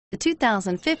The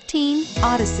 2015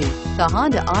 Odyssey. The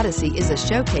Honda Odyssey is a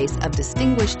showcase of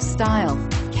distinguished style,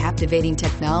 captivating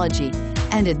technology,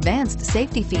 and advanced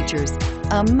safety features.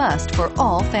 A must for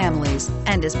all families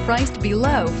and is priced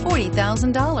below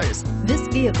 $40,000. This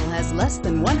vehicle has less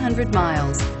than 100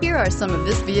 miles. Here are some of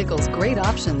this vehicle's great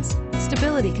options: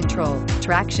 stability control,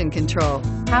 traction control,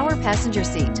 power passenger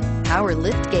seat, power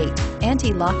lift gate,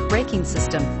 anti-lock braking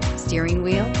system, steering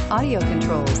wheel audio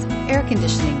controls, air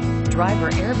conditioning, driver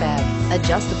airbag,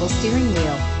 adjustable steering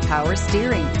wheel, power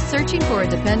steering. Searching for a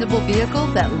dependable vehicle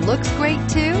that looks great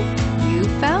too? You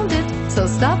found it, so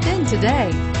stop in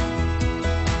today.